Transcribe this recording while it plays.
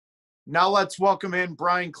Now let's welcome in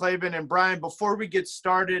Brian Kleiban. And Brian, before we get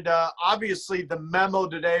started, obviously the memo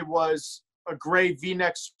today was a gray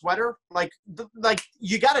V-neck sweater. Like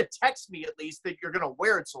you got to text me at least that you're going to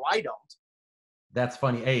wear it so I don't. That's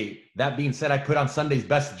funny. Hey, that being said, I put on Sunday's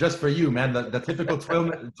best just for you, man. The typical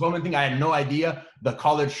Twellman thing, I had no idea. The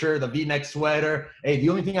collared shirt, the V-neck sweater. Hey, the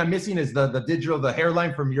only thing I'm missing is the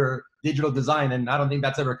hairline from your digital design, and I don't think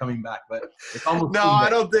that's ever coming back. But it's almost no, I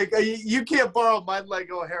don't think you can't borrow my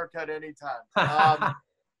Lego haircut anytime.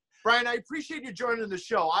 Brian, I appreciate you joining the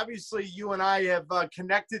show. Obviously, you and I have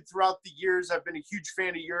connected throughout the years. I've been a huge fan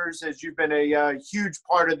of yours as you've been a huge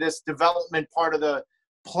part of this development part of the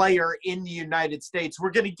player in the United States.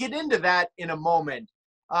 We're going to get into that in a moment.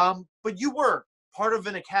 But you were part of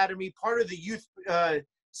an academy, part of the youth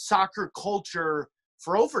soccer culture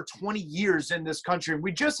for over 20 years in this country.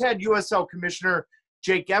 We just had USL Commissioner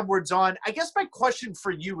Jake Edwards on. I guess my question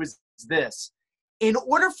for you is this. In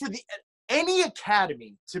order for any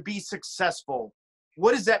academy to be successful,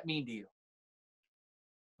 what does that mean to you?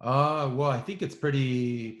 Well, I think it's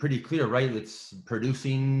pretty clear, right? It's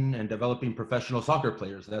producing and developing professional soccer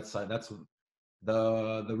players. That's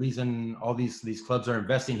the reason all these clubs are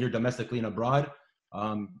investing here domestically and abroad.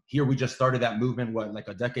 Here we just started that movement, like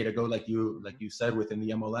a decade ago, like you said, within the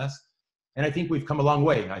MLS. And I think we've come a long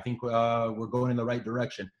way. I think we're going in the right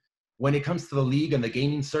direction. When it comes to the league and the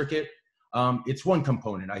gaming circuit, it's one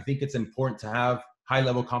component. I think it's important to have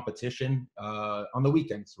high-level competition on the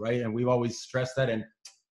weekends, right? And we've always stressed that, and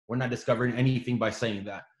we're not discovering anything by saying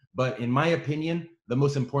that. But in my opinion, the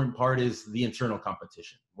most important part is the internal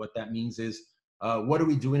competition. What that means is, what are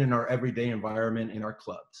we doing in our everyday environment in our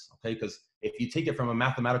clubs, okay? Because if you take it from a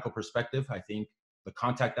mathematical perspective, I think the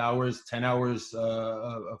contact hours, 10 hours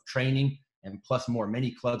of training, and plus more.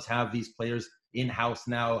 Many clubs have these players in-house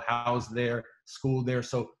now, housed there, schooled there.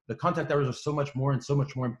 So the contact hours are so much more and so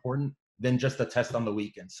much more important than just a test on the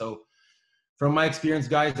weekend. So from my experience,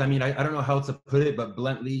 guys, I mean, I don't know how else to put it, but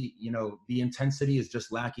bluntly, the intensity is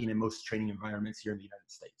just lacking in most training environments here in the United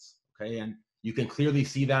States, okay? And you can clearly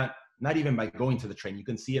see that, not even by going to the training. You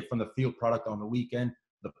can see it from the field product on the weekend,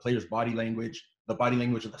 the players' body language, the body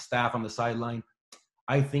language of the staff on the sideline.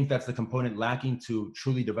 I think that's the component lacking to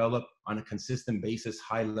truly develop on a consistent basis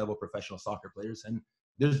high-level professional soccer players. And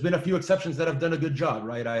there's been a few exceptions that have done a good job,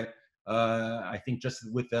 right? I think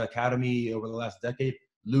just with the academy over the last decade,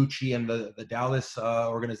 Lucci and the Dallas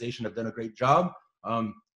organization have done a great job.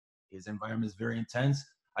 His environment is very intense.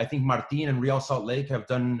 I think Martin and Real Salt Lake have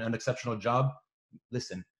done an exceptional job.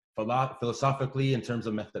 Listen, philosophically, in terms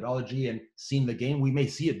of methodology and seeing the game, we may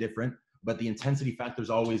see it different, but the intensity factor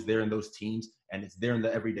is always there in those teams, and it's there in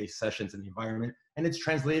the everyday sessions and the environment, and it's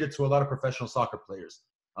translated to a lot of professional soccer players.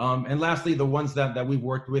 And lastly, the ones that we've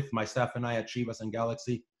worked with, my staff and I at Chivas and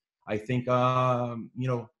Galaxy, I think,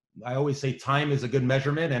 I always say time is a good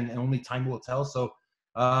measurement, and only time will tell. So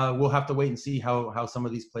we'll have to wait and see how some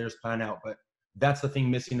of these players plan out. But that's the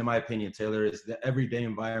thing missing, in my opinion, Taylor, is the everyday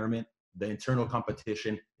environment. The internal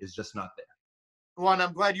competition is just not there. Well, and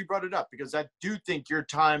I'm glad you brought it up, because I do think your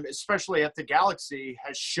time, especially at the Galaxy,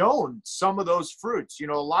 has shown some of those fruits.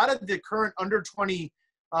 A lot of the current under-20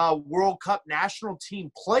 World Cup national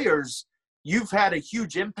team players, you've had a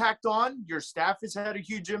huge impact on. Your staff has had a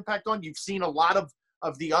huge impact on. You've seen a lot of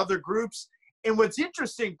the other groups. And what's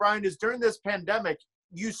interesting, Brian, is during this pandemic,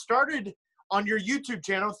 you started on your YouTube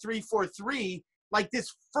channel, 343, like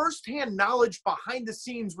this firsthand knowledge behind the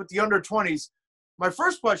scenes with the under-20s. My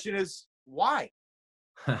first question is, why?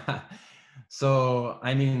 So,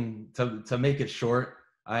 I mean, to make it short,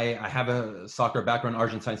 I have a soccer background,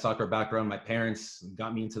 Argentine soccer background. My parents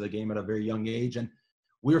got me into the game at a very young age. And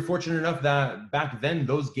we were fortunate enough that back then,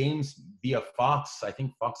 those games via Fox, I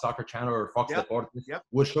think Fox Soccer Channel or Fox Deportes,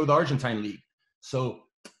 would show the Argentine League. So,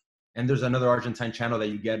 and there's another Argentine channel that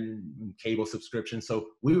you get in cable subscription. So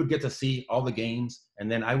we would get to see all the games, and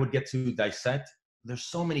then I would get to dissect. There's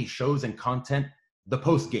so many shows and content, the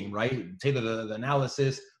post game, right? Taylor, the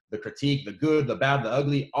analysis, the critique, the good, the bad, the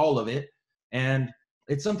ugly, all of it. And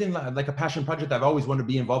it's something like a passion project I've always wanted to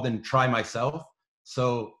be involved in and try myself.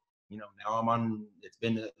 So, now it's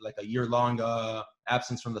been like a year-long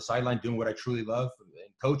absence from the sideline, doing what I truly love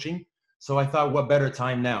and coaching. So I thought, what better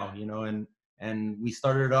time now, and we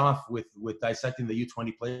started off with dissecting the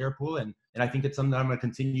U20 player pool. And I think it's something that I'm going to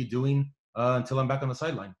continue doing until I'm back on the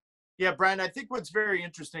sideline. Yeah, Brian, I think what's very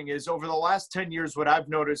interesting is over the last 10 years, what I've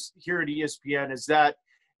noticed here at ESPN is that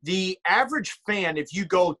the average fan, if you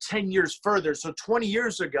go 10 years further, so 20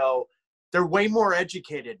 years ago, they're way more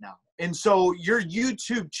educated now. And so your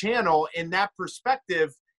YouTube channel, in that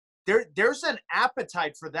perspective, there's an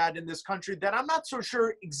appetite for that in this country that I'm not so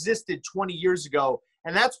sure existed 20 years ago.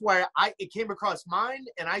 And that's why it came across mine,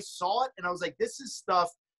 and I saw it, and I was like, this is stuff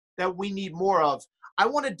that we need more of. I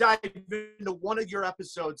want to dive into one of your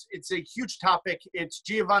episodes. It's a huge topic. It's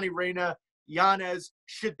Gio Reyna, Llanez.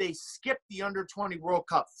 Should they skip the Under-20 World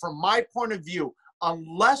Cup? From my point of view,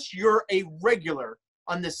 unless you're a regular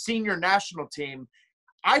on the senior national team,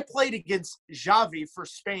 I played against Xavi for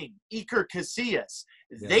Spain, Iker Casillas.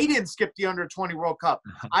 Yeah. They didn't skip the Under-20 World Cup.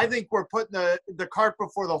 I think we're putting the cart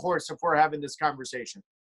before the horse if we're having this conversation.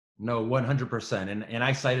 No, 100%. And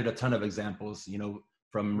I cited a ton of examples,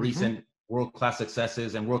 from recent world-class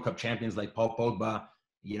successes and World Cup champions like Paul Pogba.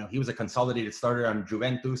 He was a consolidated starter on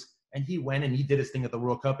Juventus, and he went and he did his thing at the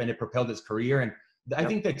World Cup, and it propelled his career. And I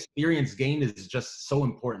think the experience gained is just so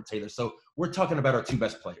important, Taylor. So we're talking about our two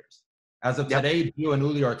best players. As of today, Gio and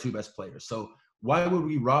Uli are our two best players. So why would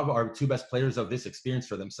we rob our two best players of this experience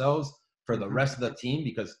for themselves, for the rest of the team?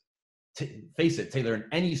 Because face it, Taylor, in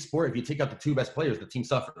any sport, if you take out the two best players, the team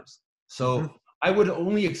suffers. So I would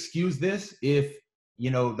only excuse this if,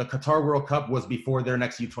 the Qatar World Cup was before their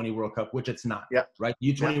next U20 World Cup, which it's not, right?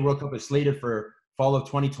 The U20 World Cup is slated for fall of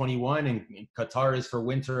 2021, and Qatar is for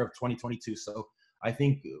winter of 2022. So I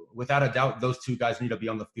think without a doubt, those two guys need to be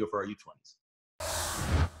on the field for our U20s.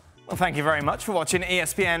 Well, thank you very much for watching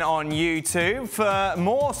ESPN on YouTube. For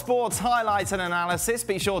more sports highlights and analysis,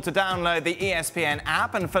 be sure to download the ESPN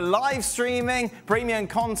app. And for live streaming, premium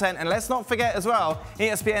content, and let's not forget as well,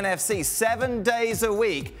 ESPN FC 7 days a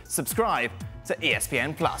week. Subscribe to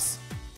ESPN Plus.